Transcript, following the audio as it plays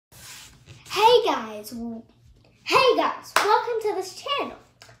Hey guys, welcome to this channel.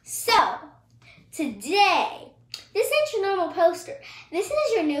 So, today, this ain't your normal poster. This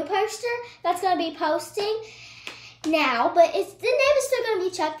is your new poster that's going to be posting now, but the name is still going to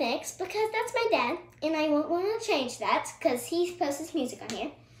be Chuck Nix because that's my dad, and I won't want to change that because he posts his music on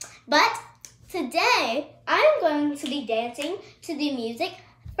here. But today, I'm going to be dancing to the music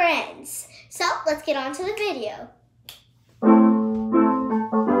Friends. So, let's get on to the video.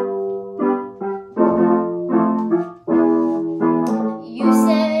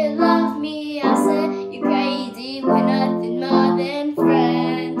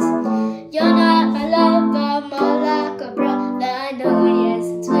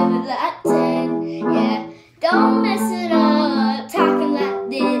 Don't mess it up, talking like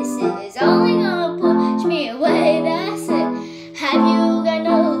this is only gonna push me away, that's it. Have you got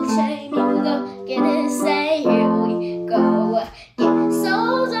no shame? You go get it, say here we go. Yeah,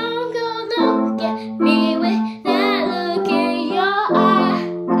 so don't go look at me with that look in your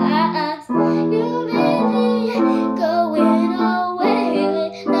eyes. You really ain't going away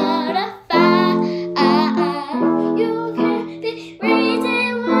without a fight. You can't be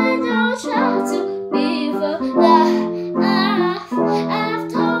reason when don't try to. I've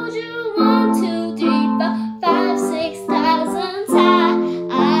told you 1, 2, 3, 4, 5, 6,000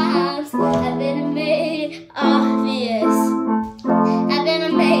 times. I've been made it obvious. I've been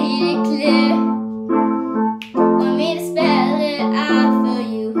made it clear. Want me to spell it out for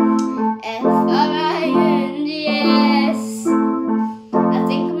you? Friends. I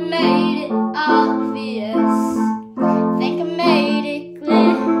think I made it obvious. I think I made it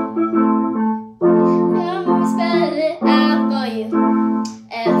clear. Spell it out for you.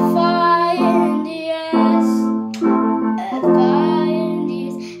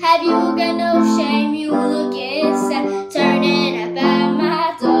 Friends. Have you got no shame? You look sad, turning up at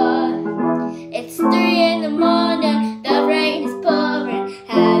my door. It's 3 in the morning, the rain is pouring.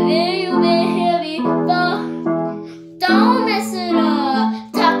 Haven't you been here before? Don't mess it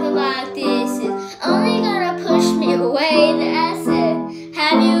up, talking like this is only gonna push me away, that's it.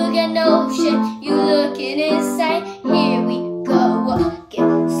 Have you got no shame? You looking inside, here we go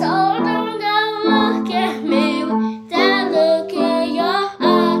again. So don't go look at me with that look in your eyes.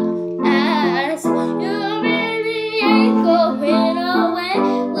 You really ain't going away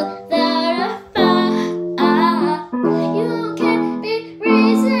without a fight. You can't be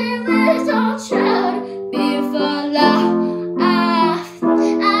reasonless, don't try to be for life.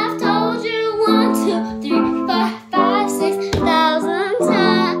 I've told you 1, 2, 3, 4, 5, 6,000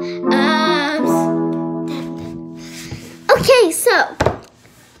 times. Okay, so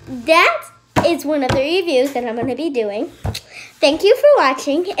that is one of the reviews that I'm going to be doing. Thank you for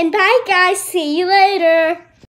watching, and bye guys, see you later.